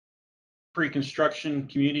pre-construction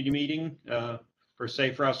community meeting for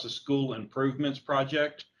Safe Routes to School Improvements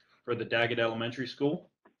Project for the Daggett Elementary School.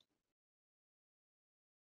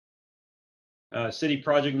 City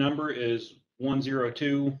project number is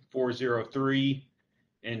 102403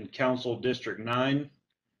 in Council District 9.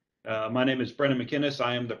 My name is Brendan McInnes.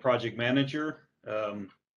 I am the project manager.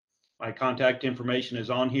 My contact information is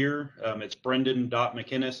on here. It's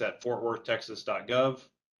brendan.mckinnis@fortworthtexas.gov.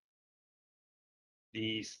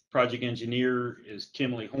 The project engineer is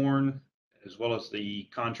Kimley Horn, as well as the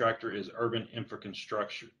contractor is Urban Infra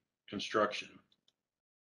Construction.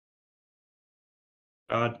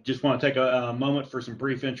 Just want to take a moment for some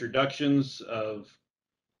brief introductions of,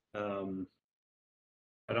 I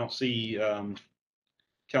don't see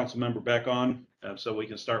Councilmember Beck on, so we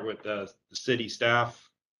can start with the city staff.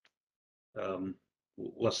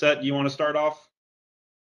 Lisette, do you want to start off?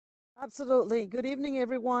 Absolutely. Good evening,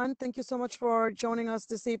 everyone. Thank you so much for joining us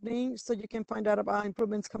this evening so you can find out about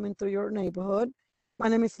improvements coming through your neighborhood. My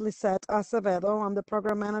name is Lisette Acevedo. I'm the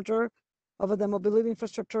program manager of the Mobility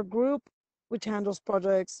Infrastructure Group, which handles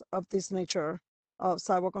projects of this nature of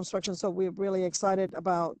sidewalk construction. So we're really excited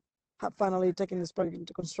about finally taking this project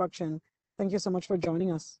into construction. Thank you so much for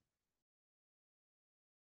joining us.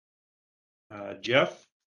 Jeff?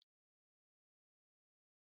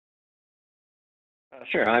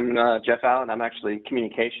 Sure, I'm Jeff Allen. I'm actually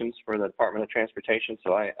communications for the Department of Transportation,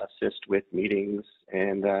 so I assist with meetings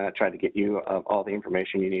and try to get you all the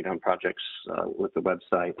information you need on projects with the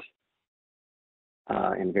website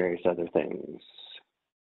and various other things.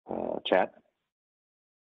 Chad?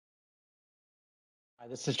 Hi,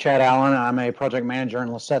 this is Chad Allen. I'm a project manager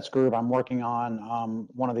in Lisette's group. I'm working on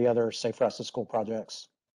one of the other Safe Routes to School projects.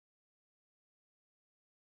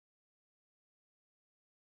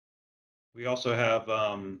 We also have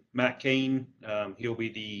Matt Kane. He'll be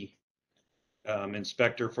the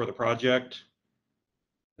inspector for the project,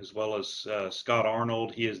 as well as Scott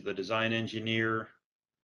Arnold. He is the design engineer.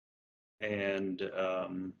 And I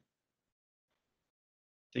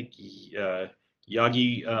think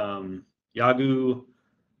Yagu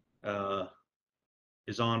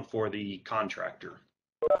is on for the contractor.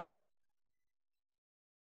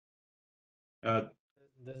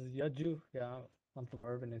 This is Yaju. Yeah, I'm from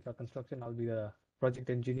Urban Infra Construction. I'll be the project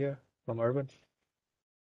engineer from Urban.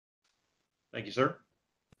 Thank you, sir.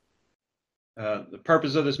 The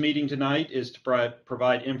purpose of this meeting tonight is to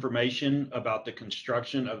provide information about the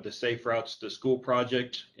construction of the Safe Routes to School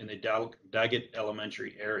project in the Daggett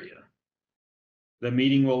Elementary area. The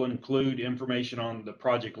meeting will include information on the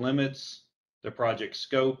project limits, the project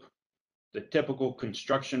scope, the typical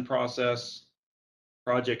construction process,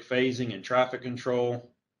 project phasing and traffic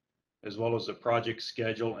control, as well as the project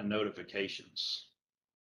schedule and notifications.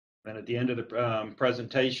 And at the end of the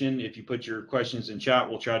presentation, if you put your questions in chat,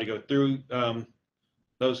 we'll try to go through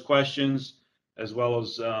those questions, as well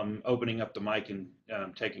as opening up the mic and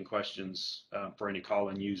taking questions for any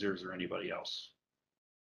call-in users or anybody else.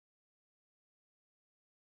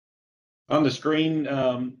 On the screen,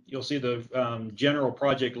 you'll see the general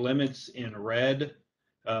project limits in red.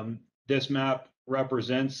 This map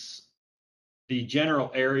represents the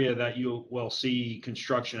general area that you will see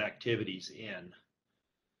construction activities in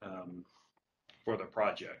for the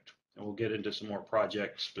project. And we'll get into some more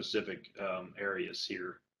project specific areas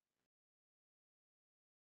here.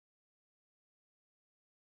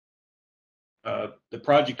 The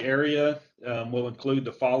project area will include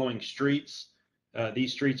the following streets.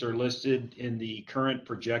 These streets are listed in the current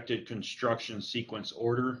projected construction sequence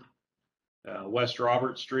order. West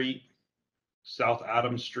Robert Street, South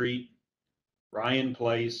Adams Street, Ryan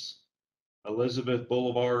Place, Elizabeth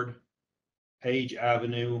Boulevard, Page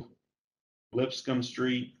Avenue, Lipscomb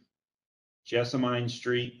Street, Jessamine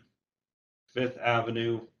Street, Fifth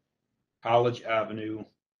Avenue, College Avenue,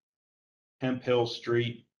 Hemp Hill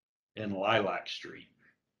Street, and Lilac Street.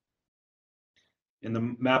 In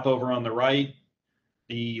the map over on the right,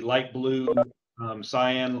 the light blue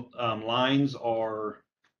cyan lines are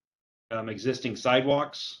existing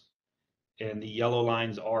sidewalks, and the yellow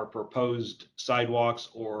lines are proposed sidewalks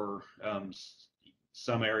or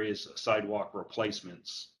some areas sidewalk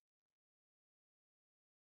replacements.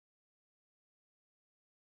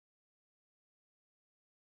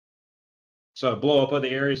 So blow up other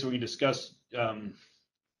areas so we can discuss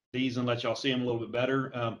these and let y'all see them a little bit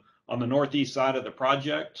better. On the northeast side of the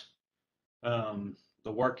project,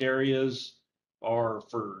 the work areas are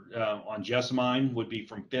for on Jessamine would be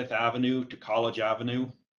from Fifth Avenue to College Avenue.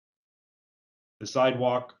 The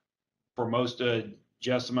sidewalk for most of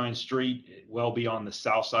Jessamine Street will be on the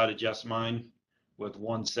south side of Jessamine, with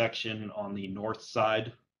one section on the north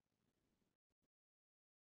side.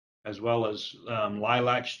 as well as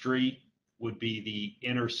Lilac Street would be the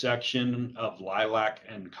intersection of Lilac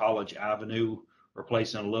and College Avenue,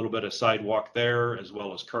 replacing a little bit of sidewalk there, as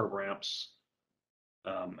well as curb ramps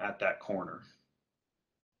at that corner.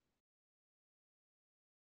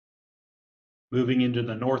 Moving into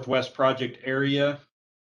the Northwest project area,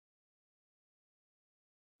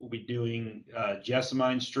 we'll be doing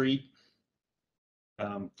Jessamine Street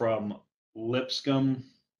from Lipscomb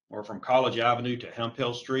or from College Avenue to Hemp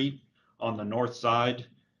Hill Street on the north side,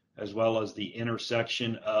 as well as the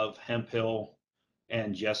intersection of Hemp Hill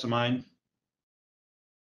and Jessamine.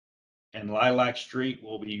 And Lilac Street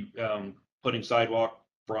will be putting sidewalk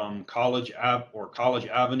from College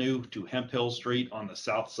Avenue to Hemp Hill Street on the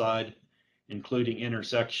south side, including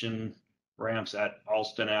intersection ramps at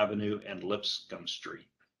Alston Avenue and Lipscomb Street.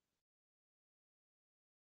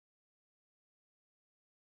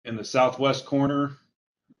 In the southwest corner,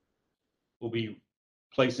 we'll be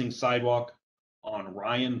placing sidewalk on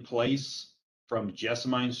Ryan Place from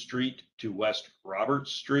Jessamine Street to West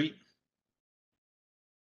Roberts Street.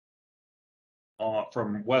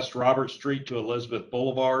 From West Roberts Street to Elizabeth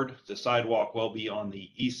Boulevard, the sidewalk will be on the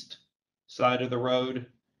east side of the road.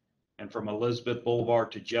 And from Elizabeth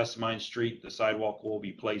Boulevard to Jessamine Street, the sidewalk will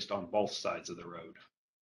be placed on both sides of the road.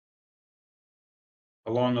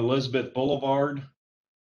 Along Elizabeth Boulevard,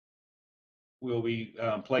 we'll be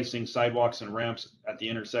placing sidewalks and ramps at the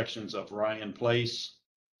intersections of Ryan Place,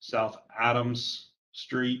 South Adams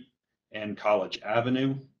Street, and College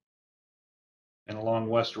Avenue. And along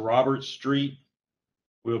West Roberts Street,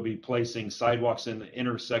 we'll be placing sidewalks in the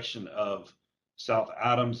intersection of South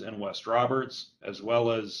Adams and West Roberts, as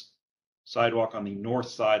well as sidewalk on the north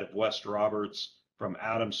side of West Roberts from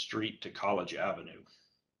Adams Street to College Avenue.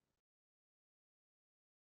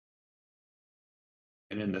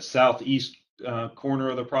 And in the southeast corner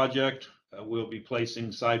of the project, we'll be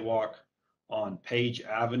placing sidewalk on Page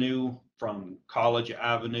Avenue from College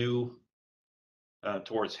Avenue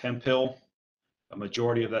towards Hemp Hill. A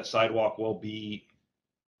majority of that sidewalk will be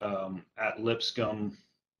at Lipscomb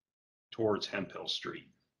towards Hemp Hill Street,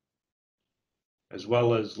 as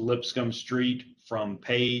well as Lipscomb Street from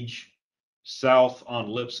Page south on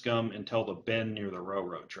Lipscomb until the bend near the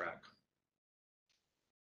railroad track.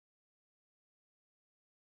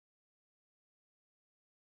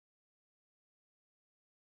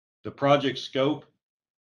 The project scope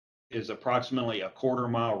is approximately a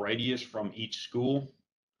quarter-mile radius from each school.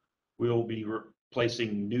 We'll be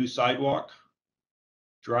replacing new sidewalk,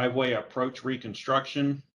 driveway approach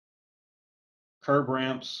reconstruction, curb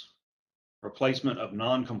ramps, replacement of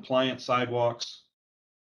non-compliant sidewalks,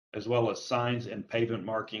 as well as signs and pavement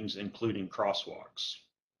markings, including crosswalks.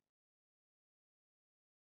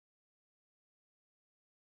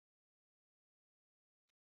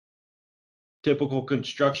 Typical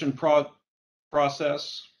construction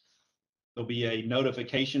process. There'll be a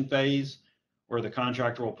notification phase where the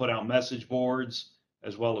contractor will put out message boards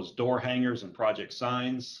as well as door hangers and project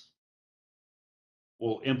signs.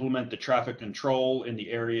 We'll implement the traffic control in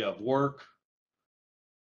the area of work.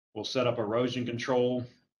 We'll set up erosion control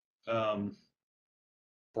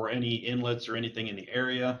for any inlets or anything in the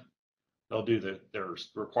area. They'll do their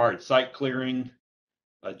required site clearing,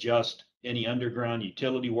 adjust any underground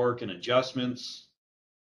utility work and adjustments,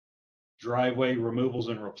 driveway removals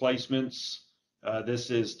and replacements.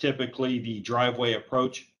 This is typically the driveway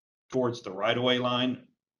approach towards the right-of-way line.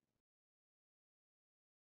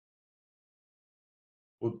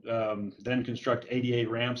 We'll then construct ADA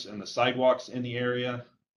ramps and the sidewalks in the area,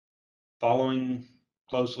 following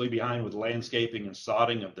closely behind with landscaping and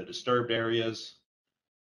sodding of the disturbed areas.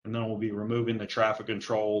 And then we'll be removing the traffic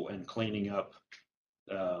control and cleaning up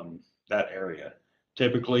that area.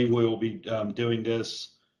 Typically, we will be doing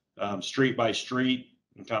this street by street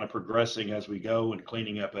and kind of progressing as we go and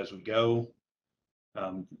cleaning up as we go.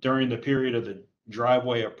 During the period of the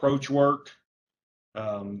driveway approach work,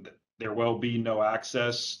 there will be no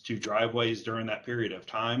access to driveways during that period of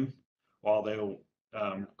time while they'll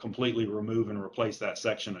completely remove and replace that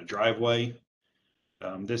section of driveway.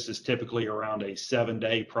 This is typically around a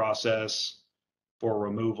 7-day process for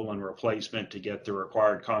removal and replacement to get the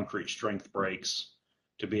required concrete strength breaks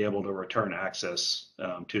to be able to return access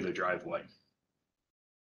to the driveway.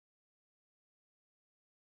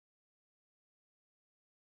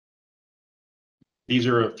 These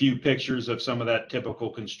are a few pictures of some of that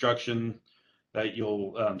typical construction that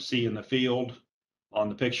you'll see in the field. On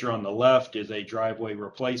the picture on the left is a driveway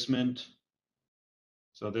replacement.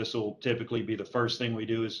 So this will typically be the first thing we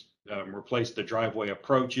do is replace the driveway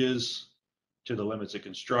approaches to the limits of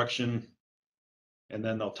construction. And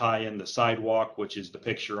then they'll tie in the sidewalk, which is the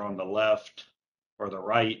picture on the left, or the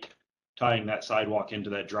right, tying that sidewalk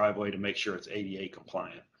into that driveway to make sure it's ADA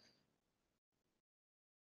compliant.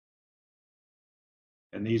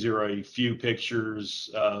 And these are a few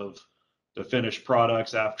pictures of the finished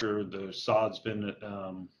products after the sod's been,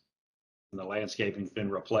 and the landscaping's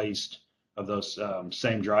been replaced, of those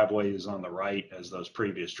same driveways on the right as those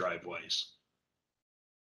previous driveways.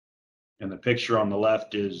 And the picture on the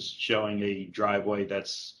left is showing a driveway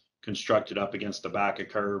that's constructed up against the back of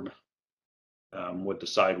curb with the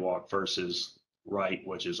sidewalk versus right,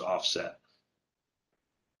 which is offset.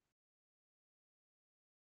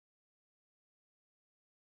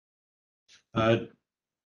 A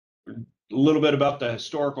little bit about the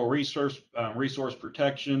historical resource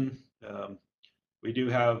protection. We do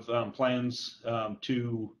have plans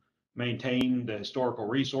to maintain the historical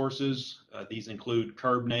resources. These include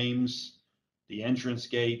curb names, the entrance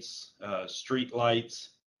gates, street lights,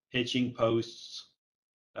 hitching posts,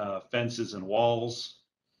 fences and walls.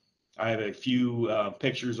 I have a few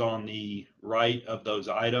pictures on the right of those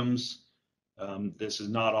items. This is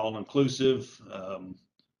not all inclusive,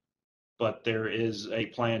 but there is a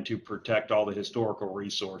plan to protect all the historical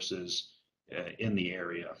resources in the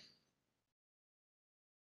area.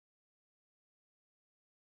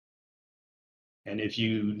 And if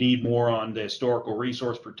you need more on the historical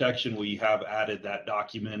resource protection, we have added that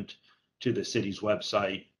document to the city's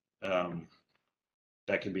website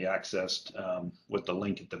that can be accessed with the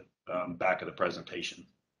link at the back of the presentation.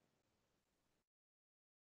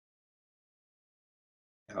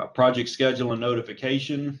 Project schedule and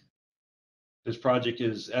notification. This project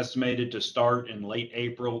is estimated to start in late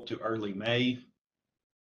April to early May.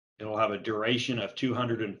 It'll have a duration of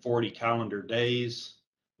 240 calendar days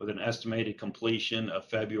with an estimated completion of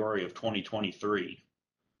February of 2023.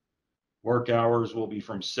 Work hours will be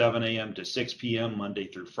from 7 a.m. to 6 p.m. Monday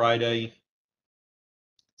through Friday,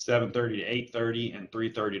 7:30 to 8:30 and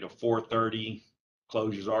 3:30 to 4:30.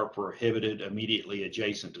 Closures are prohibited immediately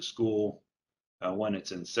adjacent to school when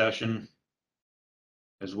it's in session,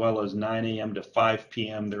 as well as 9 a.m. to 5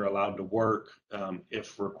 p.m. They're allowed to work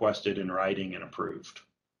if requested in writing and approved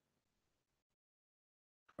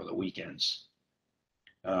for the weekends.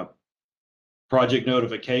 Project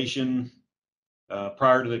notification.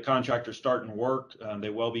 Prior to the contractor starting work, they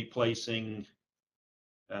will be placing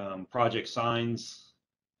project signs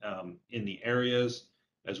in the areas,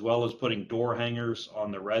 as well as putting door hangers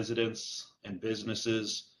on the residents and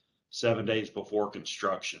businesses 7 days before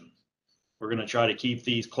construction. We're going to try to keep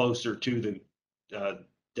these closer to the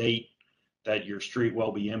date that your street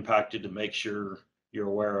will be impacted to make sure you're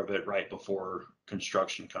aware of it right before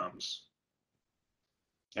construction comes.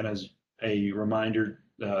 And as a reminder,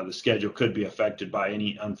 the schedule could be affected by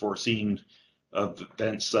any unforeseen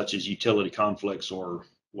events such as utility conflicts or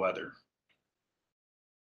weather.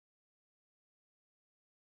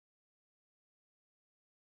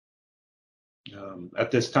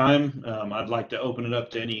 At this time, I'd like to open it up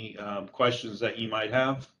to any questions that you might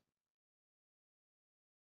have.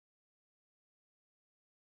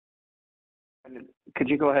 Could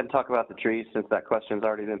you go ahead and talk about the trees since that question's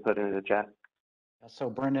already been put into the chat?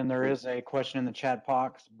 So Brendan, there is a question in the chat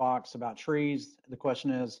box about trees. The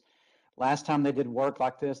question is, last time they did work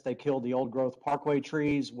like this, they killed the old growth parkway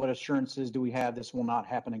trees. What assurances do we have this will not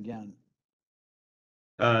happen again?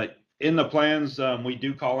 In the plans, we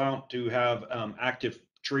do call out to have active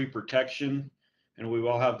tree protection, and we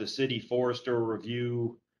will have the city forester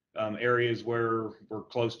review areas where we're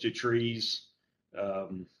close to trees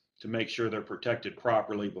to make sure they're protected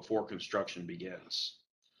properly before construction begins.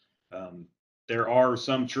 There are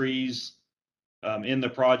some trees in the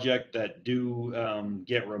project that do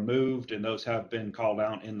get removed, and those have been called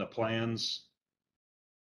out in the plans.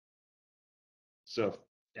 So,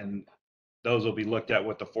 and those will be looked at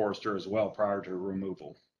with the forester as well prior to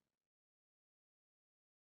removal.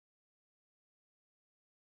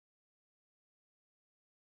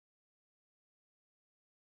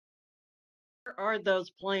 Where are those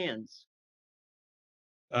plans?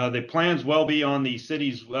 The plans will be on the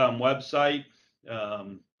city's website,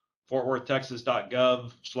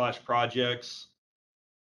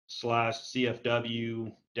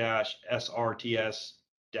 fortworthtexas.gov/CFW-SRTS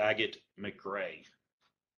Daggett McRae.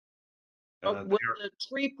 Will the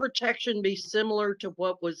tree protection be similar to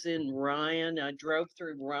what was in Ryan? I drove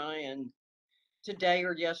through Ryan today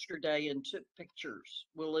or yesterday and took pictures.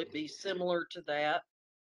 Will it be similar to that?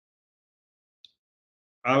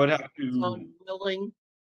 I would have to. Willing.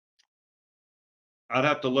 I'd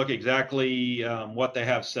have to look exactly what they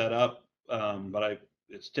have set up, but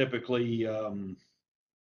it's typically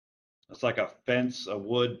it's like a fence of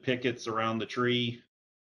wood pickets around the tree.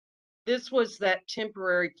 This was that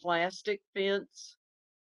temporary plastic fence,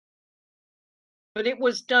 but it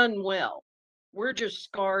was done well. We're just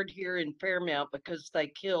scarred here in Fairmount because they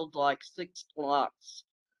killed like 6 blocks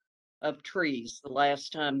of trees the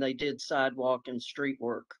last time they did sidewalk and street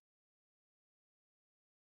work.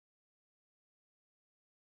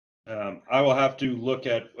 I will have to look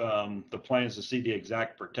at the plans to see the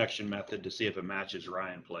exact protection method to see if it matches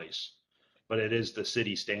Ryan Place, but it is the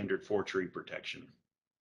city standard for tree protection.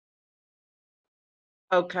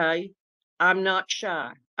 Okay, I'm not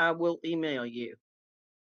shy. I will email you.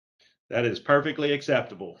 That is perfectly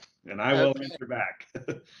acceptable, and I will Okay. answer back.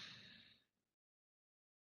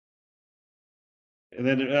 And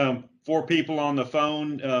then for people on the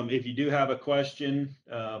phone, if you do have a question,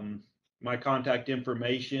 my contact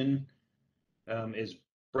information is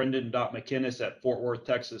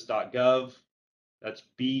brendan.mckinnis@fortworthtexas.gov. That's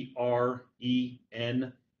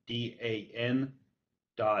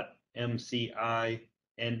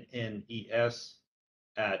BREN.MCINNES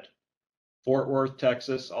at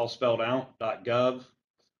fortworthtexas, all spelled out, .gov.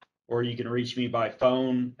 Or you can reach me by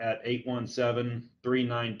phone at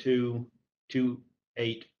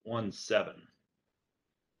 817-392-2817.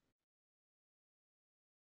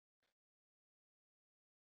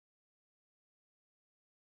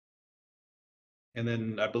 And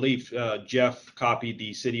then I believe Jeff copied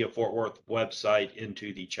the City of Fort Worth website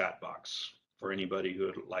into the chat box for anybody who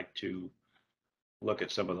would like to look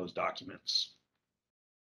at some of those documents.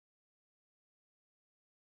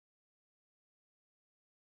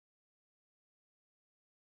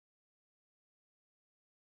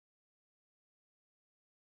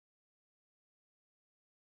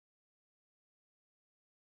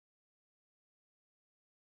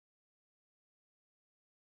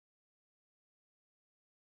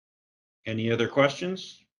 Any other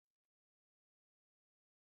questions?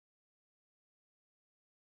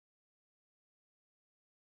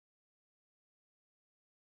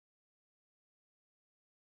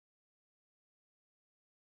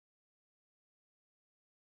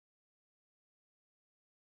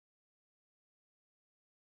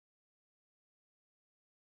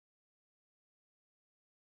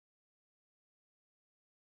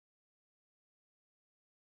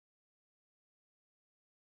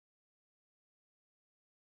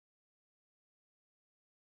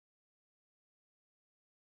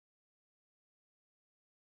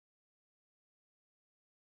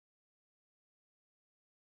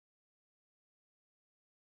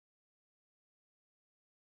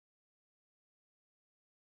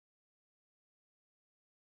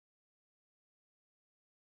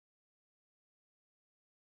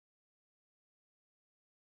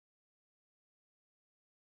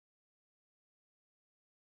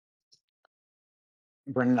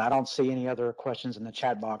 Brendan, I don't see any other questions in the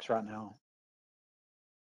chat box right now.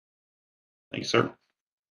 Thanks, sir.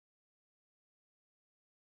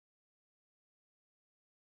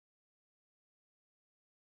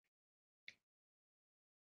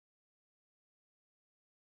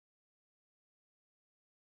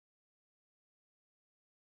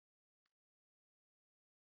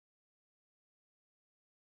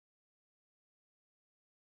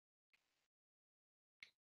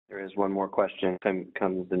 There is one more question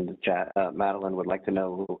comes in the chat. Madeline would like to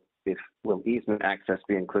know if will easement access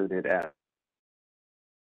be included at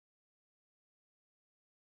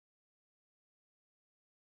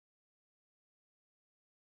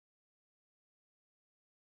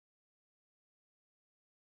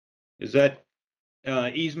Is that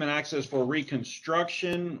easement access for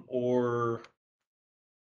reconstruction or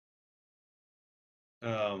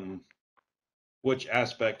which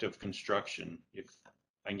aspect of construction, if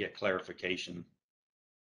I can get clarification?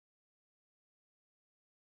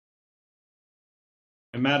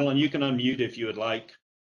 And Madeline, you can unmute if you would like.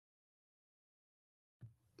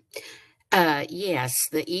 Yes,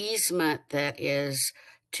 the easement that is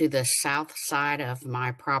to the south side of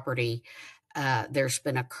my property, there's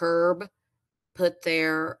been a curb put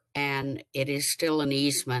there and it is still an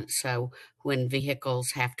easement. So when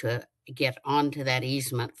vehicles have to get onto that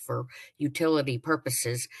easement for utility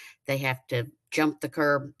purposes, they have to jump the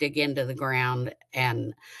curb, dig into the ground.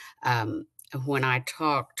 And when I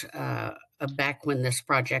talked back when this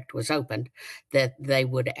project was opened, that they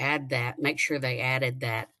would add that, make sure they added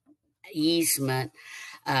that easement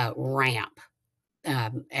ramp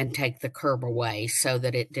and take the curb away so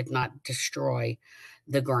that it did not destroy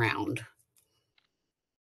the ground.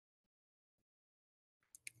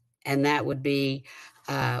 And that would be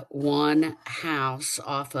one house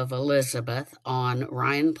off of Elizabeth on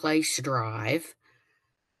Ryan Place Drive.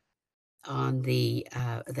 On the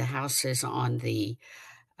house is on the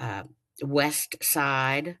west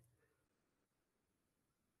side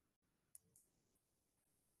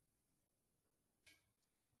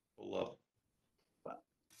pull up.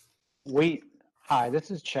 Hi,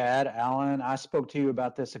 this is Chad Allen. I spoke to you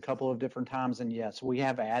about this a couple of different times, and yes, we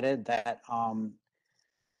have added that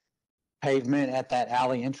pavement at that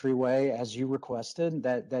alley entryway as you requested.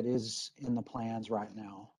 That is in the plans right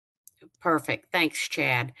now. Perfect. Thanks,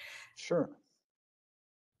 Chad. Sure.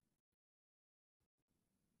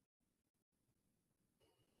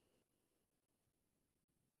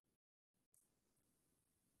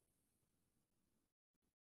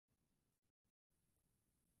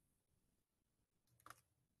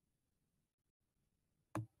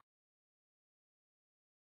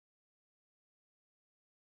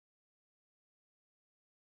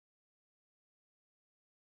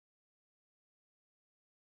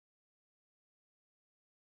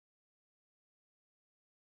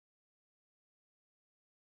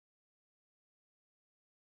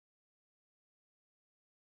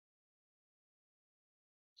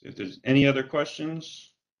 If there's any other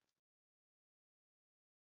questions.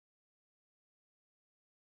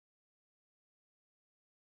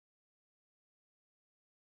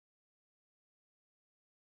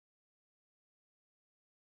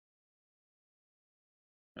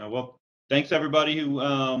 Well, thanks everybody who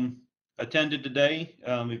attended today.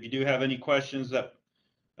 If you do have any questions that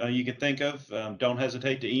you can think of, don't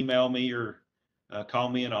hesitate to email me or call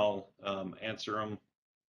me, and I'll answer them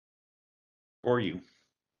for you.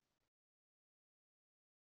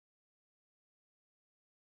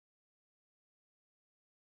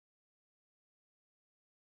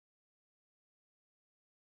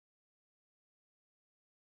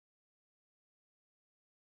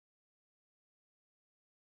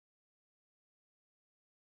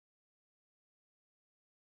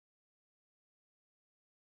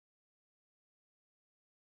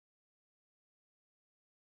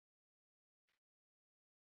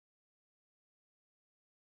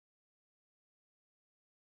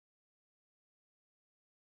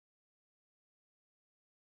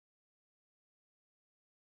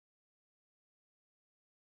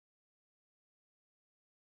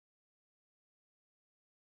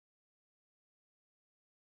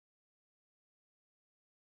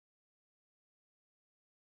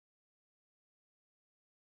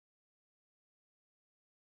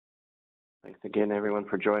 Thanks again, everyone,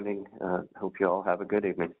 for joining. Hope you all have a good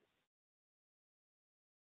evening.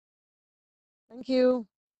 Thank you.